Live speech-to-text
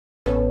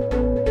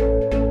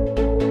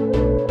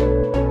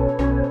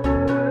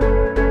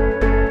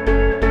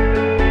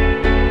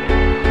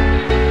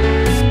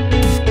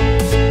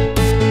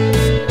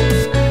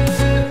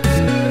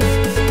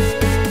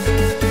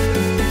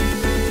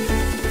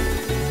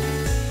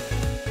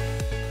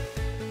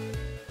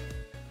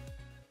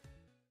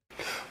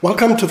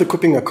Welcome to the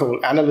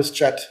Kuppinger Analyst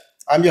Chat.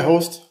 I'm your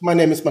host. My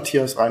name is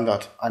Matthias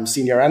Reinhardt. I'm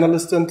Senior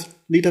Analyst and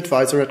Lead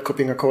Advisor at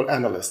Kuppinger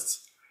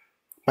Analysts.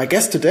 My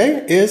guest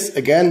today is,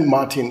 again,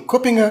 Martin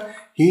Kuppinger.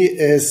 He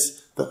is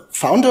the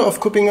founder of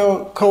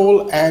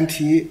Kuppinger and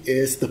he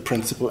is the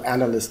Principal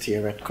Analyst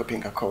here at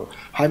Kuppinger.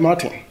 Hi,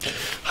 Martin.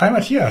 Hi,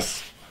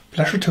 Matthias.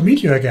 Pleasure to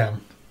meet you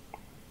again.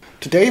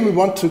 Today we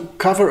want to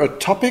cover a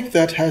topic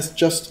that has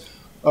just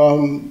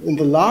in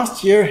the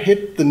last year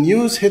hit the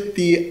news, hit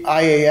the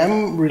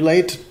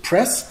IAM-related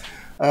press.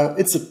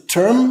 It's a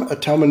term, a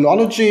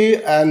terminology,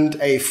 and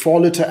a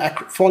four-letter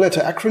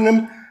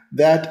acronym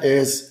that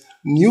is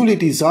newly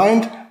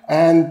designed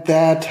and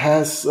that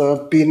has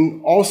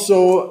been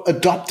also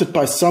adopted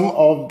by some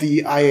of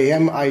the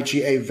IAM,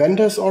 IGA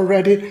vendors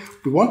already.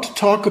 We want to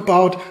talk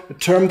about a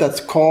term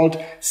that's called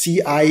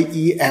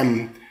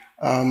CIEM.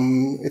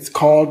 It's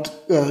called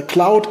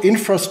Cloud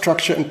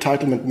Infrastructure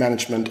Entitlement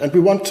Management, and we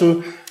want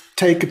to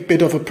take a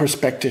bit of a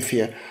perspective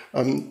here.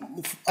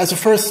 As a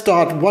first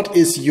start, what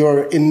is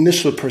your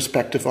initial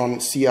perspective on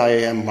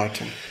CIEM,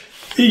 Martin?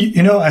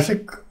 You know, I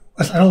think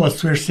as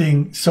analysts, we're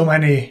seeing so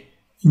many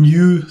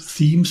new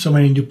themes, so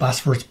many new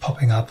buzzwords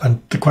popping up,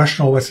 and the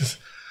question always is,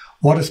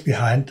 what is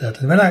behind that?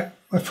 And when I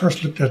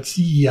first looked at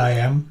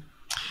CIEM,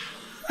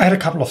 I had a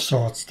couple of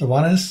thoughts. The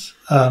one is,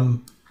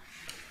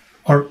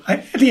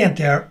 at the end,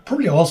 they are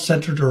probably all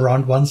centered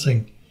around one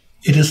thing.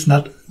 It is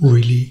not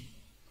really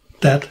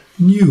that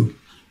new.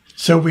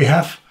 So we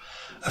have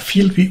a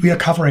field we are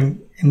covering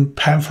in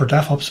PAM for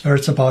DevOps, where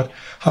it's about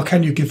how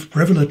can you give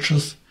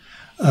privileges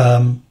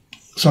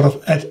sort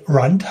of at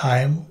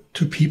runtime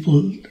to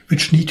people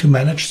which need to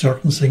manage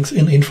certain things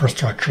in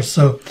infrastructure.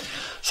 So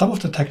some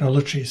of the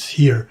technology is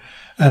here,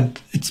 and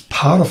it's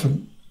part of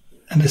an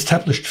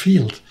established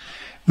field.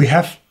 We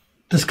have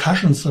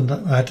discussions, and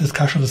I had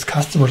discussions with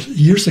customers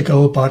years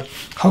ago about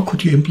how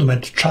could you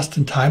implement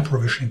just-in-time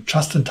provisioning,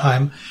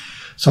 just-in-time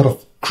sort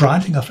of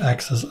granting of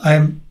access.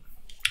 I'm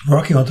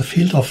working on the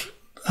field of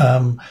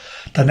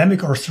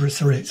dynamic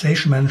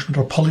authorization management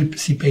or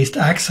policy-based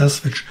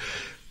access, which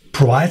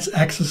provides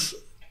access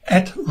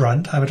at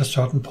runtime at a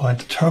certain point.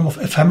 The term of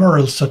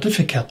ephemeral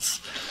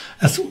certificates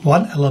as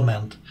one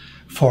element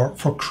for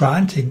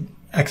granting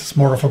access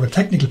more from a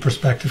technical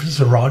perspective is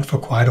around for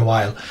quite a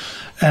while.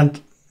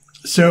 And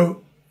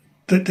so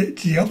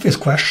the obvious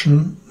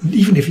question,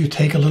 even if you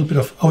take a little bit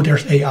of,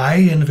 there's AI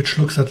in which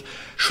looks at,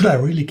 should I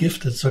really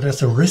give this? So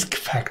there's a risk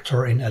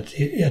factor in at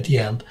the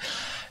end.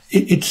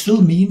 It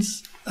still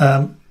means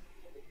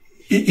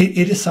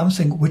it is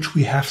something which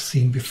we have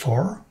seen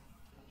before,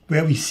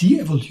 where we see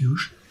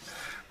evolution,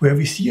 where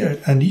we see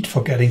a need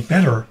for getting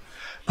better.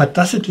 But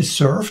does it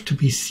deserve to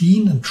be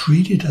seen and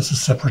treated as a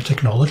separate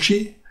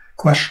technology?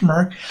 Question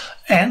mark.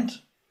 And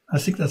I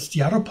think that's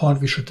the other point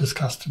we should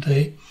discuss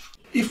today.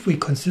 If we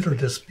consider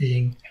this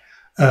being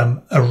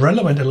a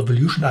relevant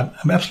evolution,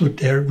 I'm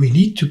absolutely there. We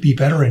need to be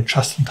better in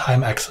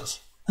just-in-time access.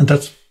 And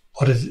that's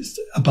what it is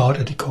about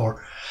at the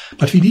core.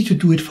 But we need to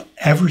do it for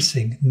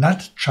everything,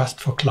 not just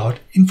for cloud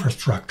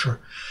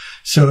infrastructure.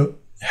 So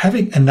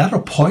having another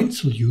point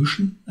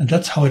solution, and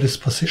that's how it is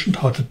positioned,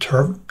 how the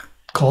term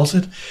calls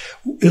it,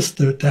 is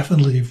the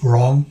definitely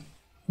wrong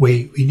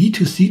way. We need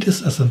to see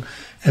this as an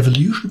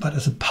evolution, but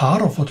as a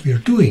part of what we are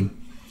doing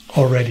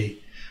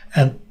already.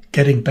 And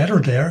getting better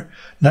there,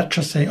 not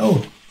just say,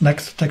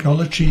 next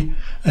technology,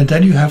 and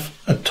then you have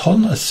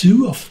a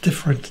slew of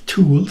different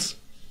tools,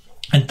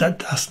 and that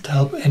doesn't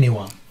help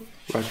anyone.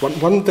 Right.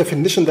 One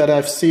definition that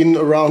I've seen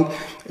around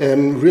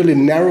really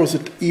narrows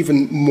it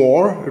even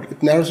more.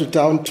 It narrows it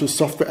down to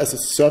software as a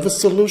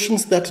service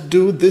solutions that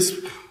do this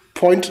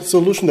point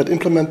solution, that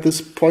implement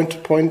this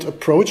point-to-point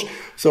approach.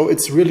 So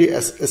it's really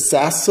a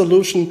SaaS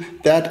solution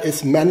that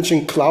is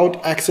managing cloud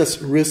access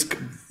risk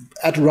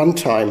at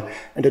runtime,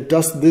 and it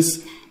does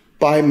this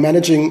by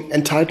managing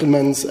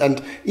entitlements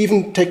and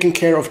even taking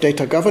care of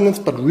data governance,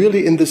 but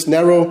really in this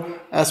narrow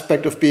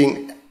aspect of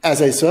being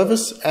as a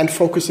service and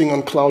focusing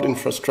on cloud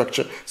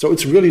infrastructure. So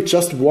it's really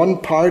just one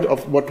part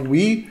of what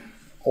we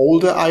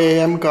older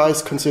IAM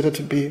guys consider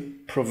to be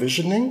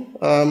provisioning,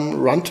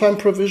 runtime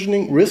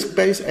provisioning,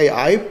 risk-based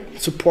AI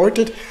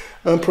supported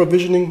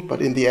provisioning.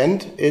 But in the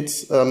end,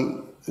 it's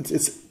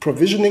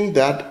provisioning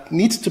that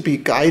needs to be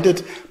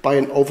guided by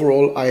an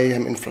overall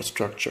IAM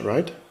infrastructure,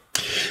 right?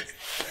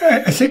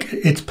 I think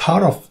it's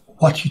part of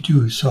what you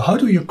do. So how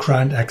do you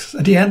grant access?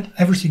 At the end,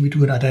 everything we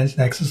do in identity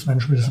and access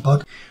management is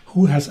about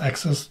who has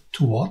access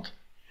to what.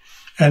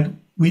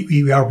 And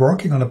we are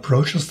working on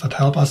approaches that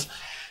help us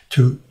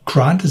to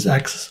grant this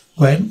access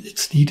when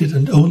it's needed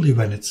and only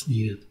when it's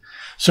needed.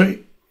 So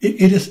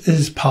it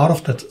is part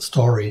of that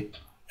story.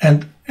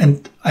 And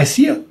I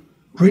see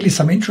really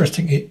some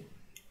interesting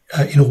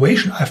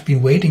innovation I've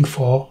been waiting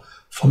for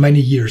many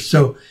years.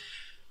 So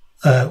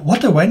what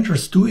the vendor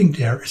is doing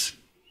there is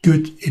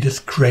good. It is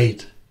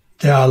great.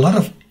 There are a lot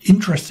of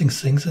interesting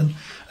things and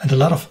a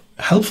lot of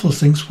helpful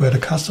things where the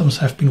customers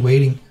have been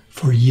waiting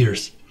for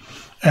years.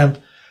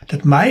 And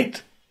that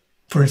might,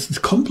 for instance,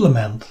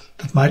 complement,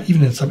 that might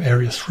even in some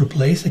areas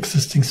replace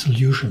existing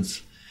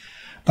solutions.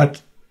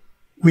 But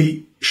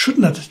we should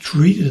not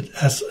treat it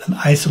as an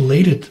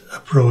isolated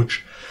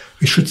approach.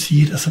 We should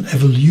see it as an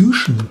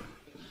evolution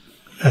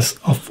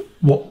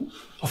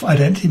of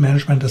identity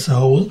management as a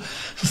whole.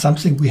 So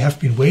something we have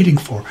been waiting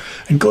for.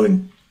 And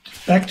going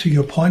back to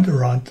your point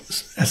around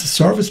as a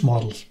service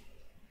models,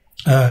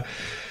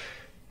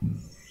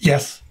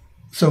 yes.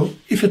 So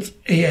if it's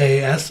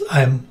AaaS,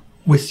 I'm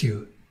with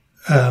you.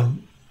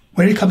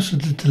 When it comes to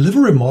the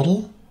delivery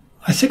model,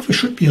 I think we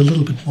should be a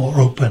little bit more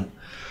open.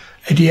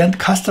 At the end,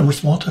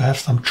 customers want to have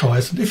some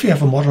choice. And if you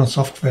have a modern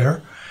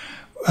software,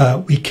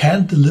 we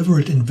can deliver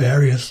it in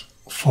various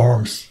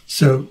forms.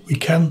 So we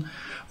can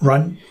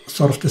run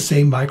sort of the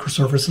same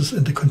microservices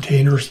in the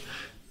containers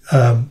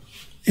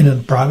in a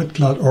private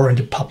cloud or in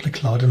the public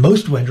cloud. And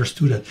most vendors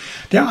do that.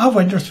 There are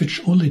vendors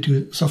which only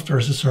do software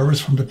as a service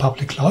from the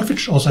public cloud,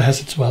 which also has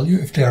its value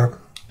if they are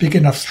big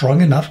enough,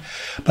 strong enough.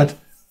 But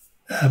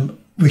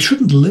we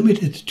shouldn't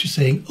limit it to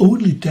saying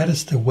only that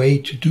is the way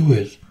to do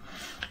it.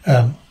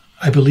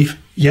 I believe,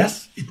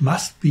 yes, it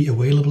must be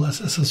available as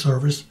a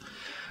service,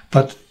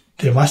 but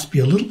there must be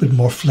a little bit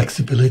more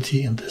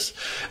flexibility in this.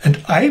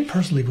 And I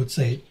personally would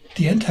say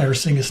the entire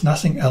thing is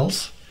nothing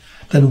else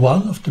than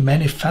one of the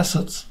many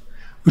facets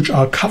which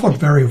are covered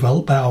very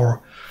well by our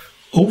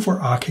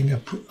overarching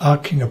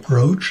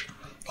approach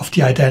of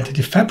the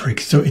identity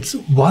fabric. So it's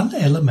one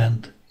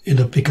element in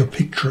a bigger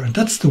picture, and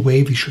that's the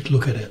way we should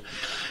look at it.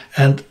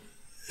 And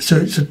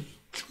so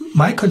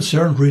my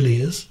concern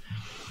really is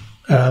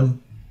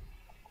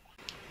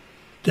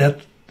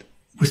that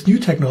with new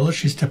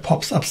technologies, there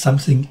pops up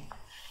something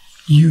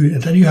new,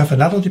 and then you have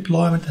another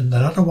deployment and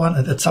another one,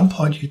 and at some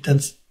point you then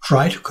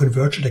try to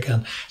converge it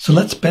again. So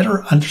let's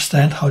better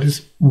understand how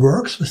this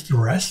works with the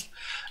rest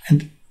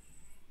and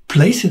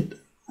place it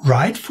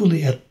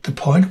rightfully at the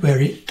point where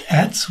it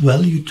adds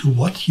value to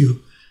what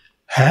you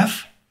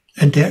have.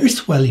 And there is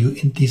value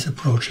in these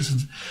approaches.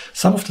 And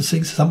some of the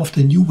things, some of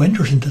the new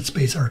vendors in that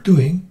space are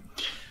doing,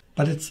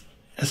 but it's,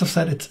 as I've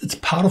said, it's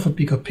part of a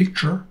bigger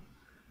picture.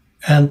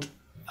 And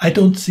I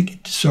don't think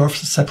it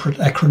deserves a separate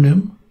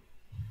acronym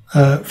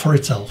for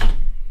itself.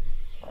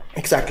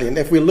 Exactly. And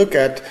if we look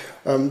at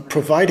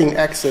providing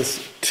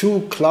access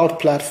to cloud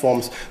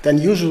platforms, then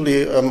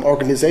usually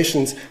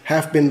organizations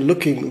have been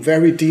looking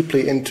very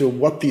deeply into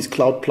what these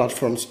cloud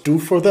platforms do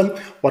for them.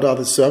 What are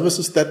the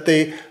services that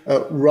they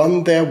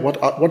run there?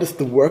 What is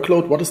the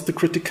workload? What is the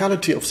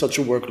criticality of such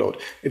a workload?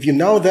 If you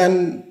now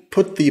then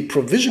put the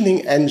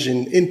provisioning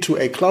engine into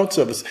a cloud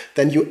service,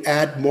 then you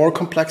add more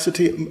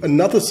complexity.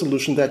 Another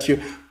solution that you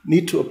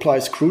need to apply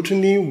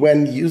scrutiny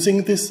when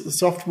using this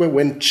software,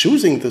 when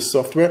choosing this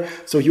software.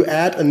 So you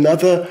add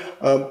another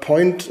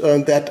point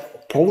that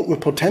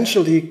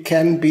potentially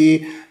can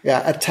be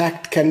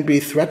attacked, can be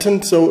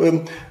threatened.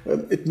 So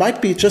it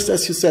might be, just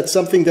as you said,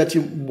 something that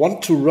you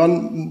want to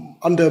run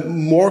under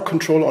more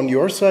control on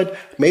your side,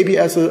 maybe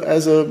as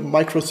a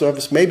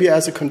microservice, maybe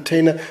as a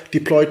container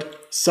deployed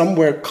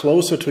somewhere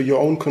closer to your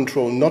own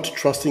control, not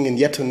trusting in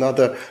yet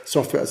another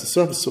software as a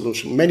service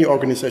solution. Many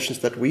organizations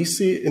that we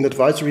see in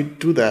advisory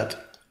do that.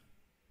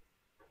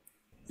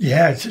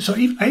 Yeah, so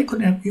I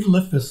could even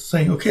live with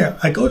saying, okay,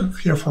 I go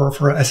here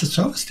for as a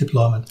service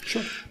deployment.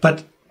 Sure.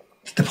 But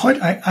the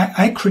point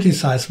I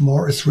criticize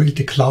more is really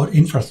the cloud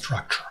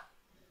infrastructure.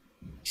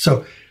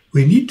 So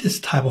we need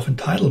this type of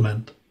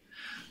entitlement,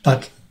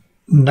 but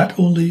not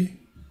only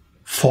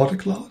for the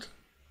cloud.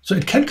 So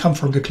it can come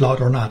from the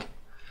cloud or not.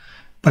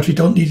 But we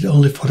don't need it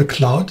only for the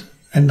cloud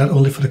and not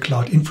only for the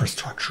cloud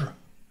infrastructure.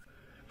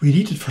 We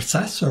need it for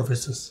SaaS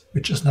services,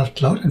 which is not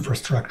cloud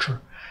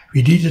infrastructure.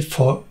 We need it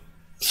for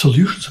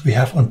solutions we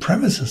have on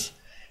premises.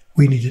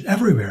 We need it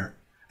everywhere.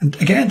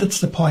 And again, that's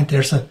the point.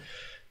 There's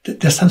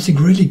something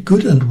really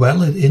good and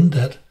valid in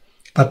that,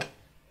 but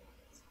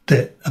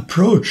the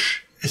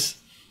approach is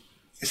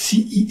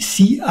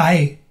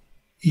CI,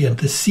 and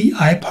the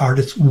CI part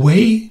is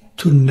way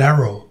too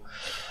narrow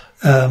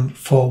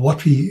for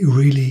what we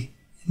really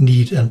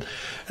need. And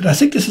I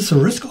think this is a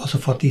risk also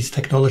for these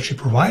technology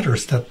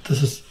providers, that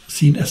this is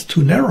seen as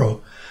too narrow.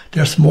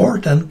 There's more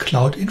than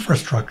cloud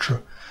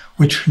infrastructure,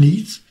 which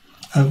needs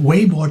a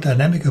way more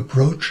dynamic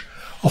approach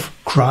of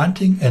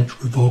granting and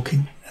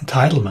revoking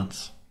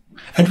entitlements.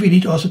 And we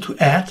need also to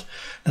add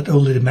not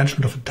only the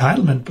management of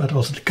entitlement, but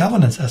also the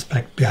governance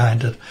aspect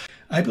behind it.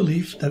 I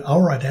believe that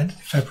our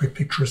identity fabric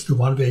picture is the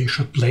one where you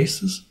should place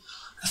this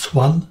as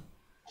one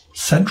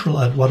central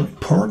and one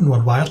important,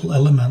 one vital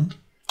element,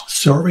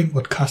 serving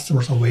what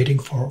customers are waiting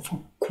for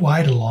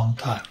quite a long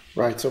time.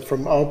 Right. So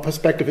from our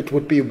perspective, it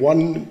would be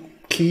one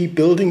key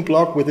building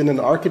block within an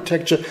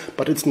architecture,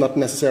 but it's not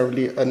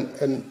necessarily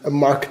a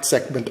market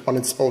segment on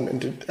its own.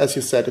 And as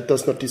you said, it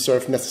does not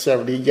deserve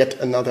necessarily yet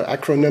another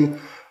acronym.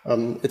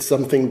 It's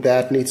something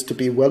that needs to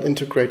be well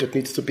integrated,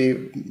 needs to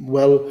be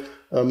well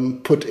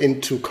put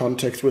into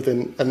context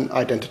within an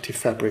identity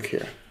fabric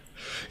here.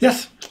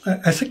 Yes,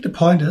 I think the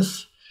point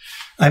is,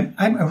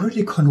 I'm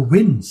really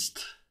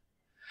convinced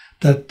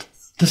that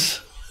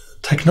this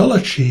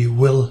technology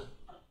will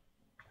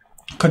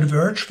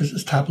converge with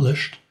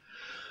established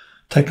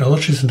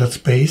technologies in that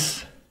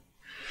space.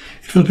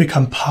 It will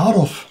become part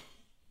of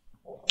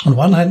on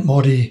one hand,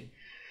 more the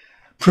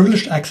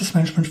privileged access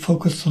management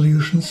focused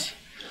solutions,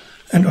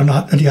 and on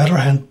the other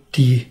hand,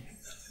 the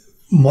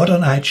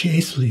modern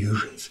IGA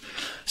solutions.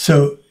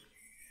 So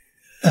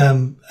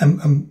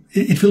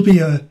it will be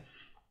a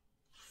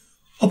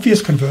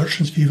obvious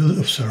convergence we will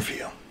observe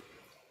here.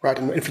 Right,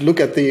 and if you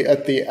look at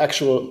the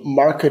actual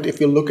market,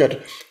 if you look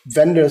at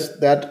vendors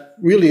that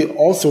really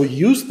also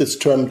use this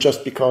term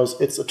just because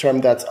it's a term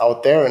that's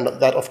out there and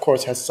that of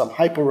course has some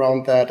hype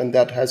around that and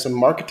that has a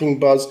marketing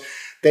buzz,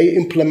 they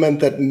implement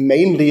that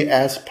mainly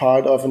as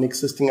part of an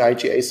existing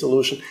IGA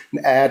solution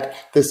and add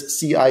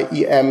this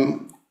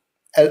CIEM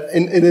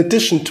in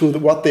addition to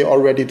what they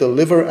already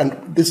deliver,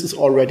 and this is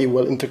already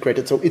well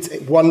integrated. So it's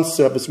one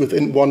service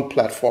within one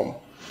platform.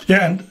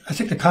 Yeah, and I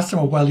think the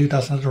customer value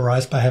does not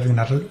arise by having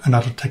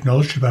another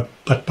technology, but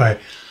by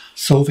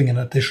solving an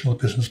additional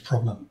business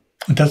problem.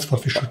 And that's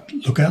what we should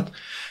look at.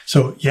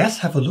 So yes,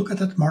 have a look at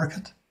that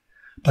market,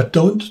 but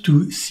don't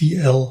do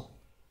CIEM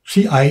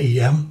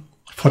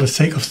for the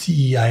sake of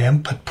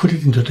CIEM, but put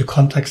it into the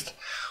context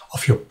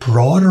of your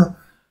broader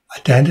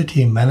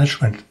identity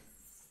management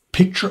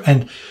picture.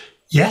 And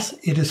yes,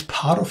 it is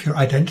part of your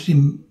identity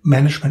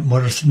management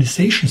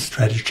modernization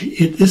strategy.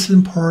 It is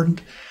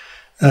important.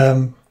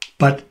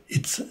 But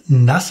it's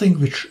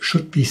nothing which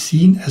should be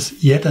seen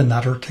as yet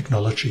another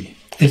technology.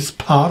 It's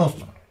part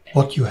of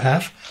what you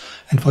have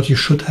and what you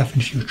should have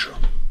in future.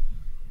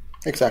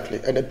 Exactly.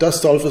 And it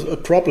does solve a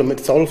problem.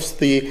 It solves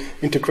the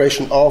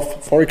integration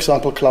of, for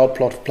example, cloud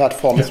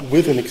platforms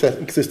with an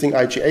existing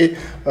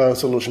IGA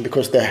solution,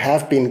 because there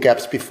have been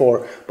gaps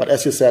before. But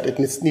as you said, it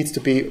needs to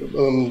be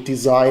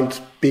designed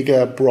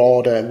bigger,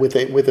 broader, with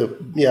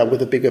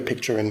a bigger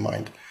picture in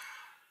mind.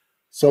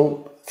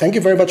 So thank you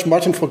very much,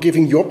 Martin, for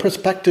giving your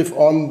perspective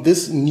on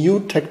this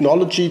new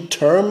technology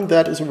term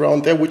that is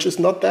around there, which is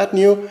not that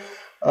new,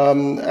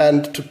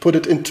 and to put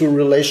it into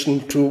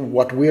relation to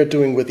what we're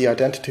doing with the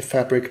Identity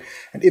Fabric.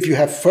 And if you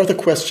have further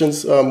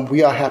questions,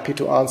 we are happy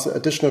to answer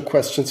additional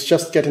questions.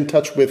 Just get in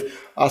touch with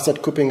us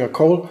at Kuppinger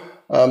Cole.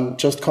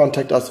 Just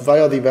contact us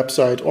via the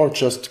website, or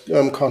just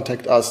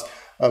contact us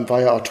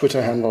via our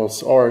Twitter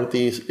handles or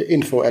the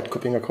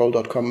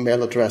info@kuppingercole.com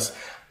mail address.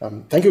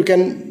 Thank you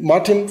again,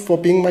 Martin, for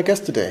being my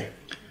guest today.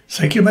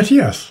 Thank you,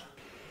 Matthias.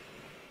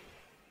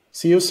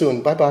 See you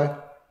soon.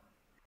 Bye-bye.